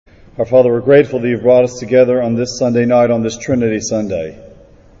Our Father, we're grateful that you've brought us together on this Sunday night, on this Trinity Sunday.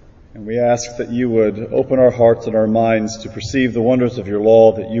 And we ask that you would open our hearts and our minds to perceive the wonders of your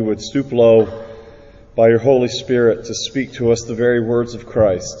law, that you would stoop low by your Holy Spirit to speak to us the very words of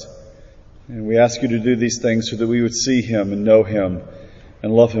Christ. And we ask you to do these things so that we would see him and know him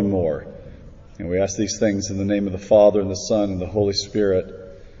and love him more. And we ask these things in the name of the Father and the Son and the Holy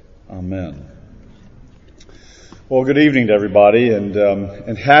Spirit. Amen. Well, good evening to everybody,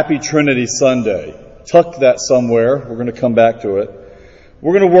 and happy Trinity Sunday. Tuck that somewhere. We're going to come back to it.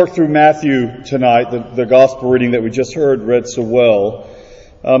 We're going to work through Matthew tonight, the gospel reading that we just heard read so well.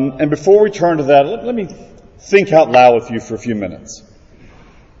 And before we turn to that, let me think out loud with you for a few minutes.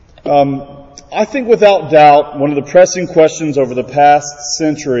 I think without doubt, one of the pressing questions over the past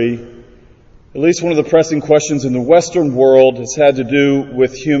century, at least one of the pressing questions in the Western world, has had to do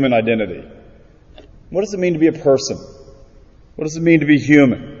with human identity. What does it mean to be a person? What does it mean to be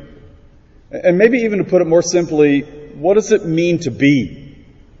human? And maybe even to put it more simply, what does it mean to be?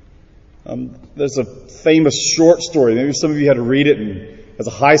 There's a famous short story, maybe some of you had to read it as a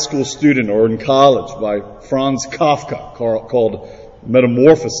high school student or in college, by Franz Kafka called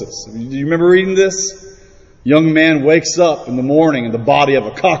Metamorphosis. Do you remember reading this? Young man wakes up in the morning in the body of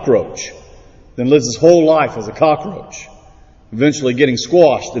a cockroach, then lives his whole life as a cockroach, eventually getting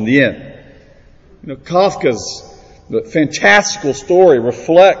squashed in the end. Kafka's fantastical story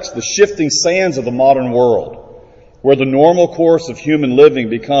reflects the shifting sands of the modern world, where the normal course of human living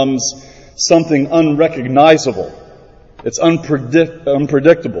becomes something unrecognizable. It's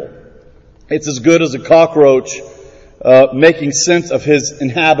unpredictable. It's as good as a cockroach making sense of his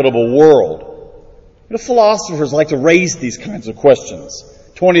inhabitable world. Philosophers like to raise these kinds of questions.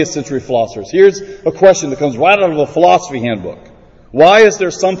 20th century philosophers. Here's a question that comes right out of a philosophy handbook. Why is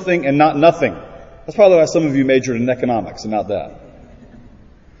there something and not nothing? That's probably why some of you majored in economics and not that.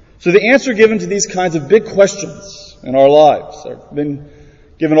 So the answer given to these kinds of big questions in our lives have been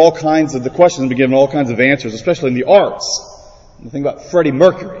given all kinds of answers, especially in the arts. Think about Freddie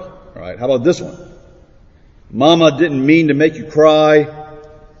Mercury, right? How about this one? Mama didn't mean to make you cry.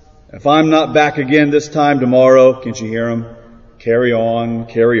 If I'm not back again this time tomorrow, can't you hear him? Carry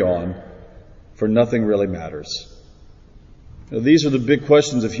on, for nothing really matters. These are the big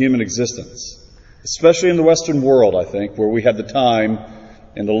questions of human existence. Especially in the Western world, I think, where we had the time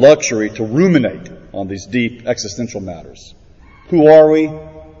and the luxury to ruminate on these deep existential matters. Who are we?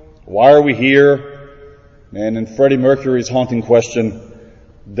 Why are we here? And in Freddie Mercury's haunting question,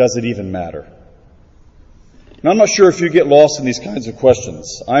 does it even matter? Now, I'm not sure if you get lost in these kinds of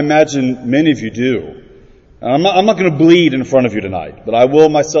questions. I imagine many of you do. And I'm not going to bleed in front of you tonight, but I will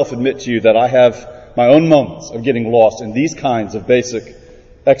myself admit to you that I have my own moments of getting lost in these kinds of basic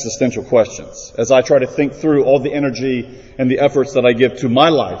existential questions as I try to think through all the energy and the efforts that I give to my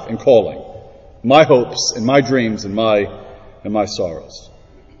life and calling, my hopes and my dreams and my sorrows.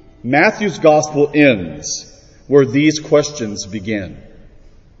 Matthew's gospel ends where these questions begin.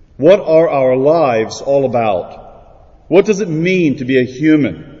 What are our lives all about? What does it mean to be a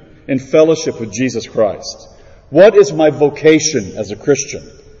human in fellowship with Jesus Christ? What is my vocation as a Christian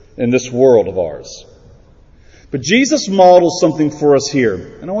in this world of ours? But Jesus models something for us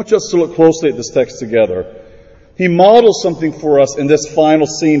here. And I want us to look closely at this text together. He models something for us in this final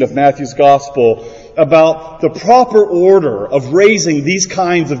scene of Matthew's gospel about the proper order of raising these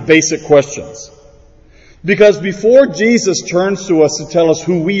kinds of basic questions. Because before Jesus turns to us to tell us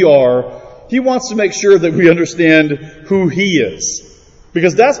who we are, he wants to make sure that we understand who he is.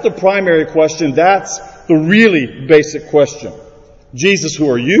 Because that's the primary question. That's the really basic question. Jesus, who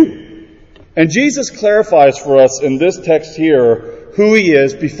are you? And Jesus clarifies for us in this text here who he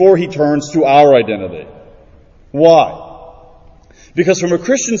is before he turns to our identity. Why? Because from a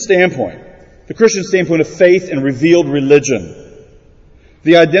Christian standpoint, the Christian standpoint of faith and revealed religion,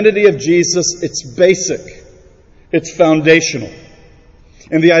 the identity of Jesus, it's basic. It's foundational.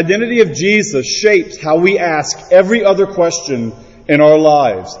 And the identity of Jesus shapes how we ask every other question in our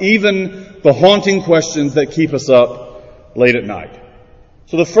lives, even the haunting questions that keep us up late at night.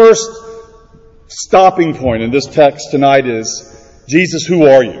 So the first stopping point in this text tonight is, Jesus, who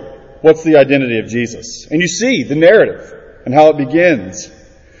are you? What's the identity of Jesus? And you see the narrative and how it begins.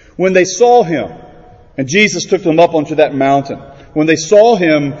 When they saw him, and Jesus took them up onto that mountain, when they saw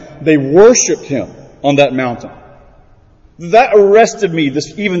him, they worshipped him on that mountain. That arrested me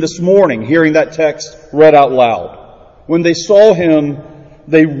even this morning, hearing that text read out loud. When they saw him,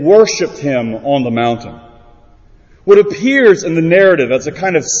 they worshipped him on the mountain. What appears in the narrative as a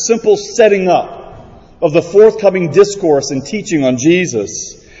kind of simple setting up of the forthcoming discourse and teaching on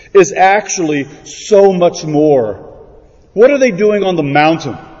Jesus is actually so much more. What are they doing on the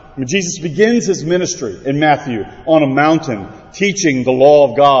mountain? Jesus begins his ministry in Matthew on a mountain, teaching the law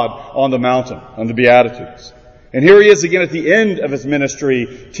of God on the mountain, on the Beatitudes. And here he is again at the end of his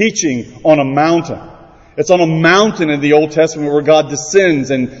ministry, teaching on a mountain. It's on a mountain in the Old Testament where God descends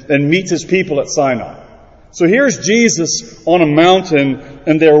and meets his people at Sinai. So here's Jesus on a mountain,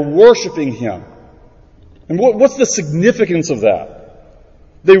 and they're worshiping him. And what's the significance of that?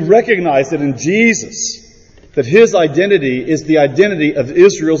 They recognize that in Jesus, that his identity is the identity of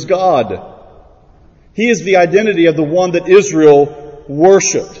Israel's God. He is the identity of the one that Israel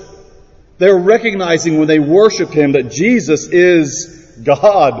worshipped. They're recognizing when they worship him that Jesus is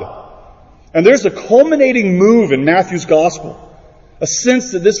God. And there's a culminating move in Matthew's gospel. A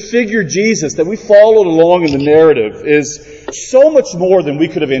sense that this figure Jesus that we followed along in the narrative is so much more than we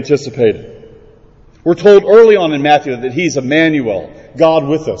could have anticipated. We're told early on in Matthew that he's Emmanuel, God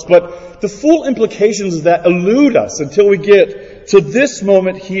with us. But the full implications of that elude us until we get to this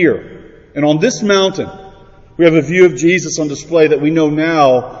moment here. And on this mountain, we have a view of Jesus on display that we know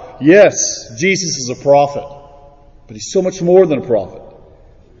now, yes, Jesus is a prophet. But he's so much more than a prophet.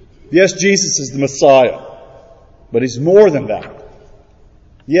 Yes, Jesus is the Messiah. But he's more than that.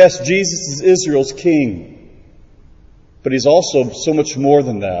 Yes, Jesus is Israel's king. But he's also so much more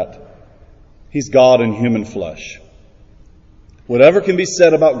than that. He's God in human flesh. Whatever can be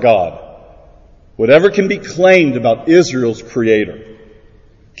said about God, whatever can be claimed about Israel's creator,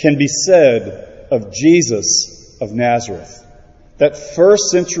 can be said of Jesus of Nazareth, that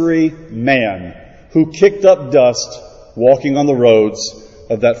first century man who kicked up dust walking on the roads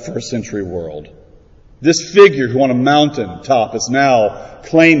of that first century world. This figure who on a mountain top is now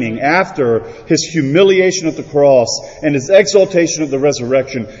claiming, after his humiliation at the cross and his exaltation at the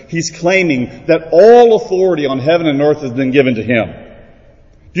resurrection, he's claiming that all authority on heaven and earth has been given to him.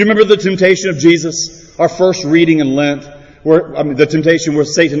 Do you remember the temptation of Jesus? Our first reading in Lent, the temptation where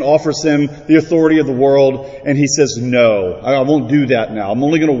Satan offers him the authority of the world, and he says, no, I won't do that now. I'm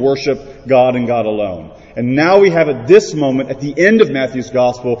only going to worship God and God alone. And now we have at this moment, at the end of Matthew's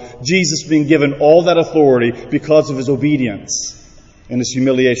Gospel, Jesus being given all that authority because of his obedience and his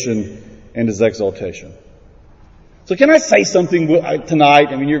humiliation and his exaltation. So can I say something tonight?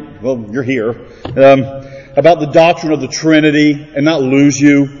 I mean, you're here, about the doctrine of the Trinity and not lose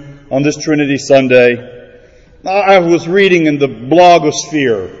you on this Trinity Sunday. I was reading in the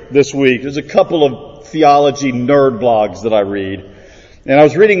blogosphere this week. There's a couple of theology nerd blogs that I read. And I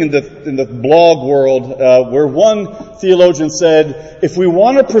was reading in the blog world where one theologian said, if we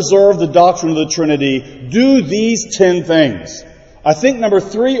want to preserve the doctrine of the Trinity, do these 10 things. I think number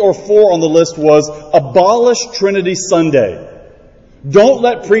 3 or 4 on the list was abolish Trinity Sunday. Don't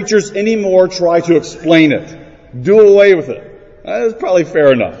let preachers anymore try to explain it. Do away with it. That's probably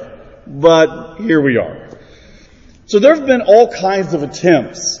fair enough. But here we are. So there have been all kinds of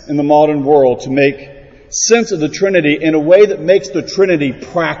attempts in the modern world to make sense of the Trinity in a way that makes the Trinity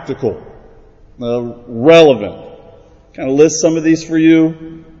practical, relevant. Kind of list some of these for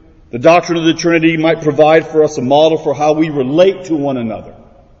you. The doctrine of the Trinity might provide for us a model for how we relate to one another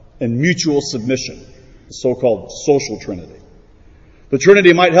in mutual submission, the so-called social Trinity. The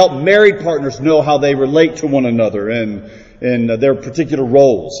Trinity might help married partners know how they relate to one another in their particular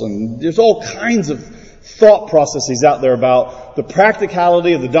roles. And there's all kinds of thought processes out there about the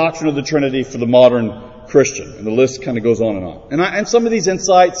practicality of the doctrine of the Trinity for the modern Christian. And the list kind of goes on and on. And some of these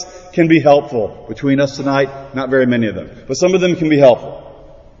insights can be helpful. Between us tonight, not very many of them. But some of them can be helpful.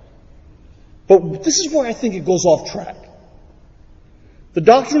 But this is where I think it goes off track. The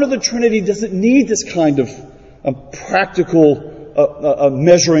doctrine of the Trinity doesn't need this kind of practical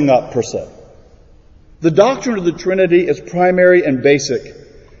measuring up per se. The doctrine of the Trinity is primary and basic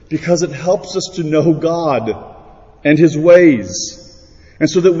because it helps us to know God and His ways, and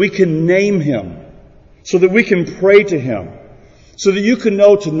so that we can name Him, so that we can pray to Him, so that you can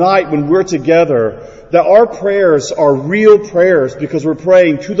know tonight when we're together that our prayers are real prayers because we're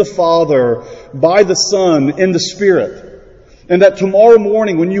praying to the Father, by the Son, in the Spirit. And that tomorrow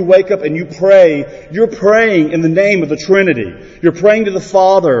morning when you wake up and you pray, you're praying in the name of the Trinity. You're praying to the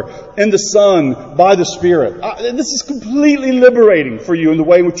Father and the Son by the Spirit. This is completely liberating for you in the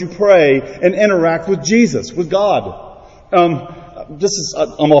way in which you pray and interact with Jesus, with God.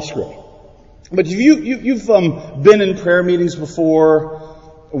 I'm off script. But you've been in prayer meetings before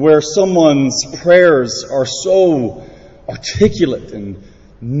where someone's prayers are so articulate and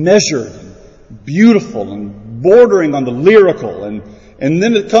measured and beautiful and bordering on the lyrical, and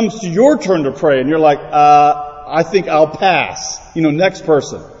then it comes to your turn to pray and you're like, I think I'll pass. Next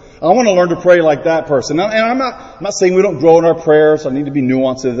person. I want to learn to pray like that person. And I'm not saying we don't grow in our prayers. I need to be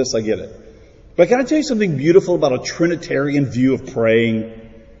nuanced in this. I get it. But can I tell you something beautiful about a Trinitarian view of praying?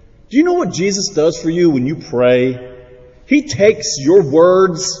 Do you know what Jesus does for you when you pray? He takes your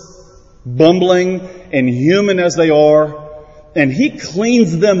words, bumbling and human as they are, and He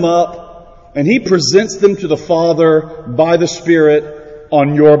cleans them up, and He presents them to the Father by the Spirit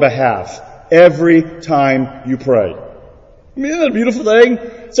on your behalf every time you pray. I mean, isn't that a beautiful thing?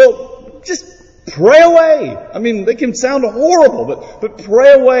 So just pray away. I mean, they can sound horrible, but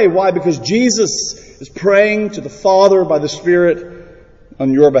pray away. Why? Because Jesus is praying to the Father by the Spirit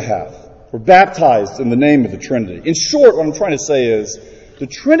on your behalf. We're baptized in the name of the Trinity. In short, what I'm trying to say is the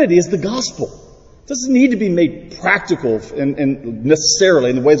Trinity is the gospel. It doesn't need to be made practical and necessarily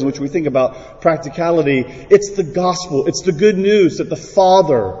in the ways in which we think about practicality. It's the gospel. It's the good news that the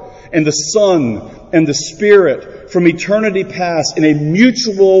Father and the Son and the Spirit from eternity past in a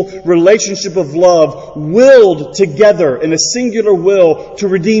mutual relationship of love willed together in a singular will to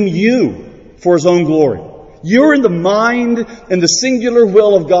redeem you for His own glory. You're in the mind and the singular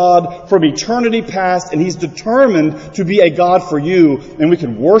will of God from eternity past, and He's determined to be a God for you, and we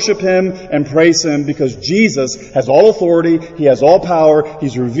can worship Him and praise Him because Jesus has all authority, He has all power,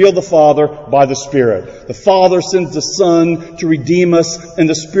 He's revealed the Father by the Spirit. The Father sends the Son to redeem us, and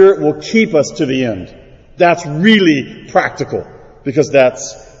the Spirit will keep us to the end. That's really practical, because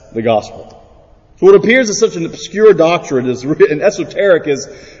that's the gospel. So what appears as such an obscure doctrine and esoteric is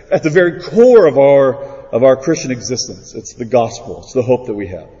at the very core of our Christian existence. It's the gospel. It's the hope that we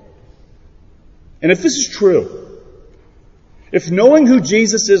have. And if this is true, if knowing who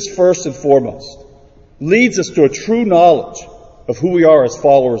Jesus is first and foremost leads us to a true knowledge of who we are as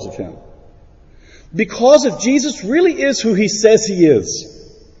followers of Him, because if Jesus really is who He says He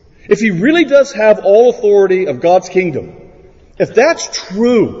is, if He really does have all authority of God's kingdom, if that's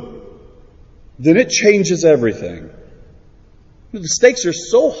true, then it changes everything. The stakes are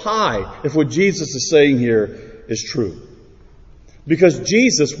so high if what Jesus is saying here is true. Because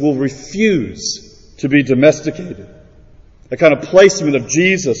Jesus will refuse to be domesticated. A kind of placement of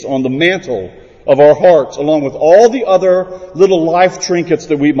Jesus on the mantle of our hearts, along with all the other little life trinkets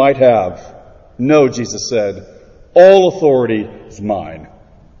that we might have. No, Jesus said, all authority is mine.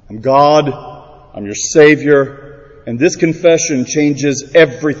 I'm God, I'm your Savior, and this confession changes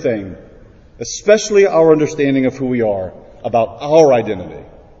everything, especially our understanding of who we are, about our identity.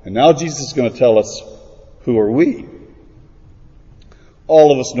 And now Jesus is going to tell us, who are we?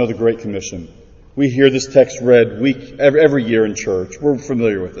 All of us know the Great Commission. We hear this text read every year in church. We're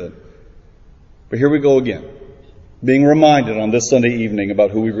familiar with it. But here we go again, being reminded on this Sunday evening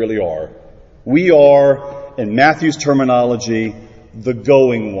about who we really are. We are, in Matthew's terminology, the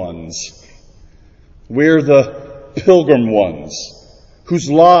going ones. We're the pilgrim ones, whose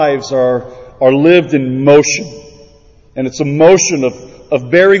lives are lived in motion. And it's a motion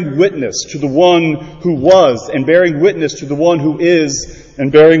of bearing witness to the one who was, and bearing witness to the one who is, and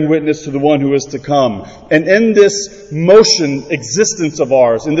bearing witness to the one who is to come. And in this motion existence of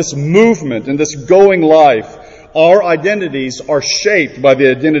ours, in this movement, in this going life, our identities are shaped by the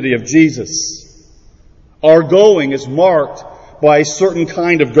identity of Jesus. Our going is marked by a certain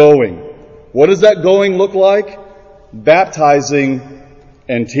kind of going. What does that going look like? Baptizing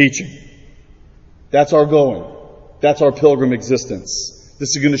and teaching. That's our going. That's our pilgrim existence.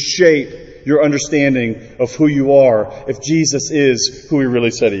 This is going to shape your understanding of who you are if Jesus is who He really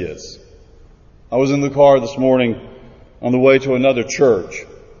said He is. I was in the car this morning on the way to another church,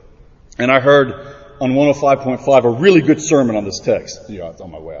 and I heard on 105.5 a really good sermon on this text. Yeah, it's on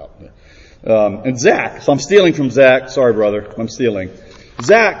my way out. And Zach, so I'm stealing from Zach. Sorry, brother, I'm stealing.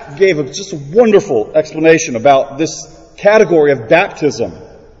 Zach gave just a wonderful explanation about this category of baptism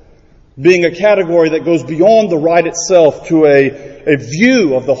being a category that goes beyond the rite itself to a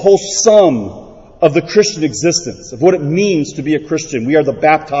view of the whole sum of the Christian existence, of what it means to be a Christian. We are the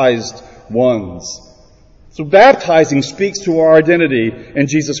baptized ones. So baptizing speaks to our identity in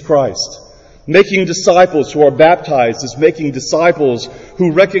Jesus Christ. Making disciples who are baptized is making disciples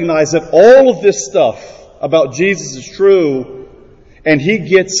who recognize that all of this stuff about Jesus is true, and He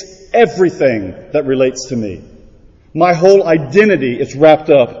gets everything that relates to me. My whole identity is wrapped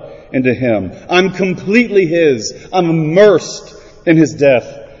up into Him. I'm completely His. I'm immersed in His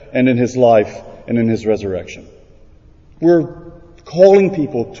death and in His life and in His resurrection. We're calling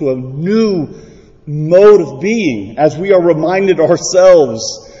people to a new mode of being as we are reminded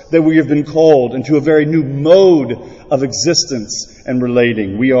ourselves that we have been called into a very new mode of existence and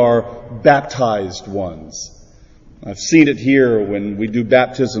relating. We are baptized ones. I've seen it here when we do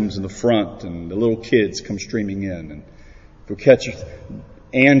baptisms in the front and the little kids come streaming in. And if we catch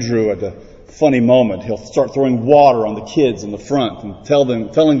Andrew at a funny moment, he'll start throwing water on the kids in the front and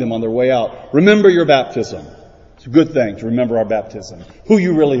telling them on their way out, remember your baptism. It's a good thing to remember our baptism, who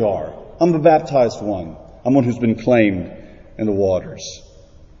you really are. I'm the baptized one. I'm one who's been claimed in the waters.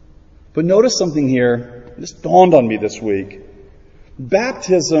 But notice something here. This dawned on me this week.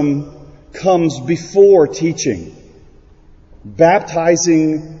 Baptism comes before teaching.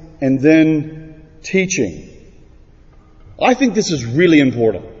 Baptizing and then teaching. I think this is really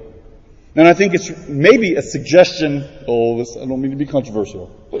important. And I think it's maybe a suggestion. I don't mean to be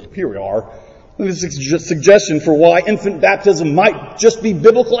controversial, but here we are. This is a suggestion for why infant baptism might just be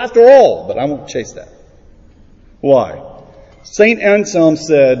biblical after all, but I won't chase that. Why? St. Anselm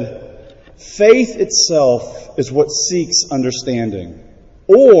said, faith itself is what seeks understanding,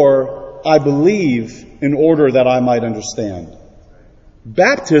 or I believe in order that I might understand.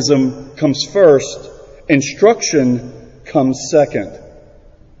 Baptism comes first, instruction comes second.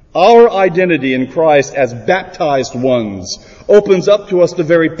 Our identity in Christ as baptized ones opens up to us the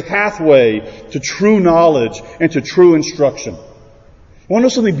very pathway to true knowledge and to true instruction. You want to know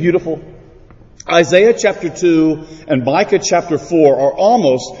something beautiful? Isaiah chapter 2 and Micah chapter 4 are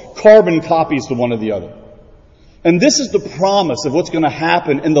almost carbon copies to one of the other. And this is the promise of what's going to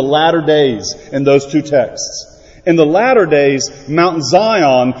happen in the latter days in those two texts. In the latter days, Mount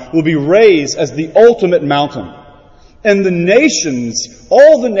Zion will be raised as the ultimate mountain. And the nations,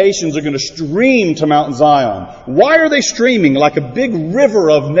 all the nations are going to stream to Mount Zion. Why are they streaming like a big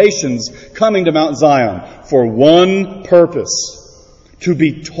river of nations coming to Mount Zion? For one purpose, to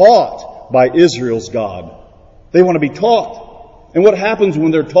be taught by Israel's God. They want to be taught. And what happens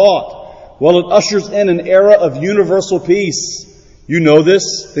when they're taught? Well, it ushers in an era of universal peace. You know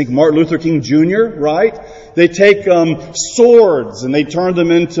this. Think Martin Luther King Jr., right? They take swords and they turn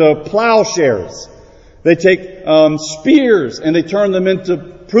them into plowshares. They take spears and they turn them into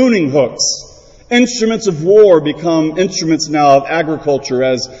pruning hooks. Instruments of war become instruments now of agriculture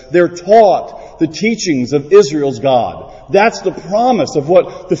as they're taught the teachings of Israel's God. That's the promise of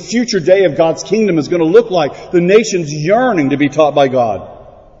what the future day of God's kingdom is going to look like. The nations yearning to be taught by God.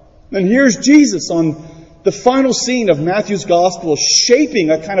 And here's Jesus on the final scene of Matthew's gospel,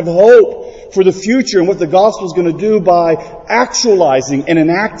 shaping a kind of hope for the future and what the gospel is going to do by actualizing and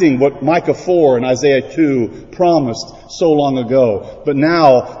enacting what Micah 4 and Isaiah 2 promised so long ago. But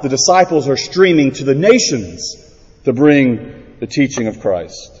now the disciples are streaming to the nations to bring the teaching of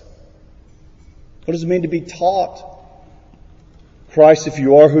Christ. What does it mean to be taught? Christ, if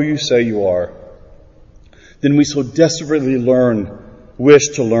you are who you say you are, then we so desperately wish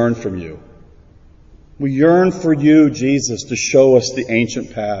to learn from you. We yearn for you, Jesus, to show us the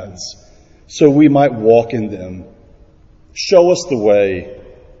ancient paths so we might walk in them. Show us the way.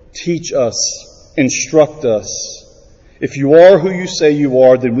 Teach us. Instruct us. If you are who you say you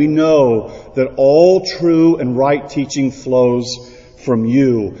are, then we know that all true and right teaching flows from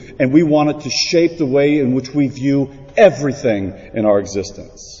you. And we want it to shape the way in which we view everything in our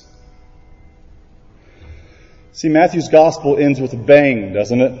existence. See, Matthew's gospel ends with a bang,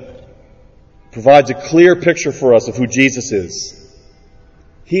 doesn't it? Provides a clear picture for us of who Jesus is.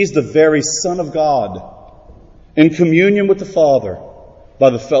 He's the very Son of God, in communion with the Father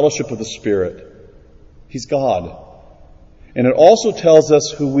by the fellowship of the Spirit. He's God. And it also tells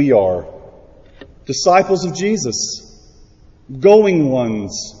us who we are. Disciples of Jesus. Going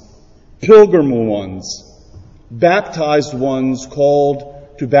ones. Pilgrim ones. Baptized ones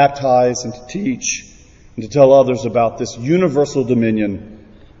called to baptize and to teach and to tell others about this universal dominion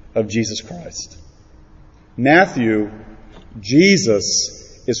of Jesus Christ. Matthew,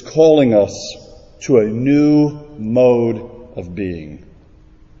 Jesus, is calling us to a new mode of being.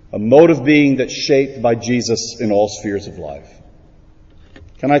 A mode of being that's shaped by Jesus in all spheres of life.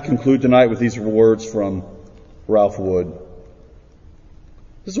 Can I conclude tonight with these words from Ralph Wood?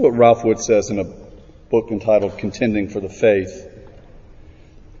 This is what Ralph Wood says in a book entitled Contending for the Faith.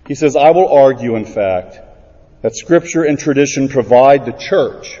 He says, I will argue, in fact, that Scripture and tradition provide the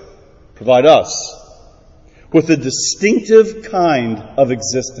church, provide us, with a distinctive kind of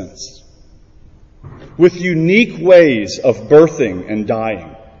existence, with unique ways of birthing and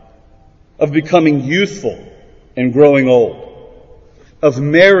dying, of becoming youthful and growing old, of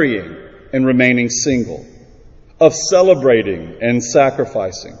marrying and remaining single, of celebrating and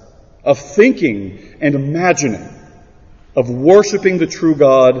sacrificing, of thinking and imagining, of worshiping the true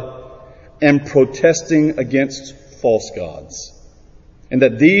God and protesting against false gods. And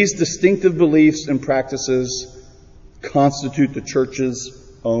that these distinctive beliefs and practices constitute the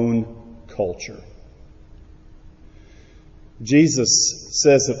church's own culture. Jesus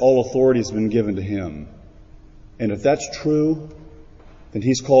says that all authority has been given to him. And if that's true, then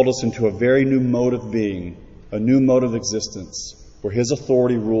he's called us into a very new mode of being, a new mode of existence, where his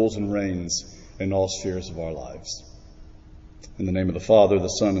authority rules and reigns, in all spheres of our lives. In the name of the Father, the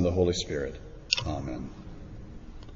Son, and the Holy Spirit. Amen.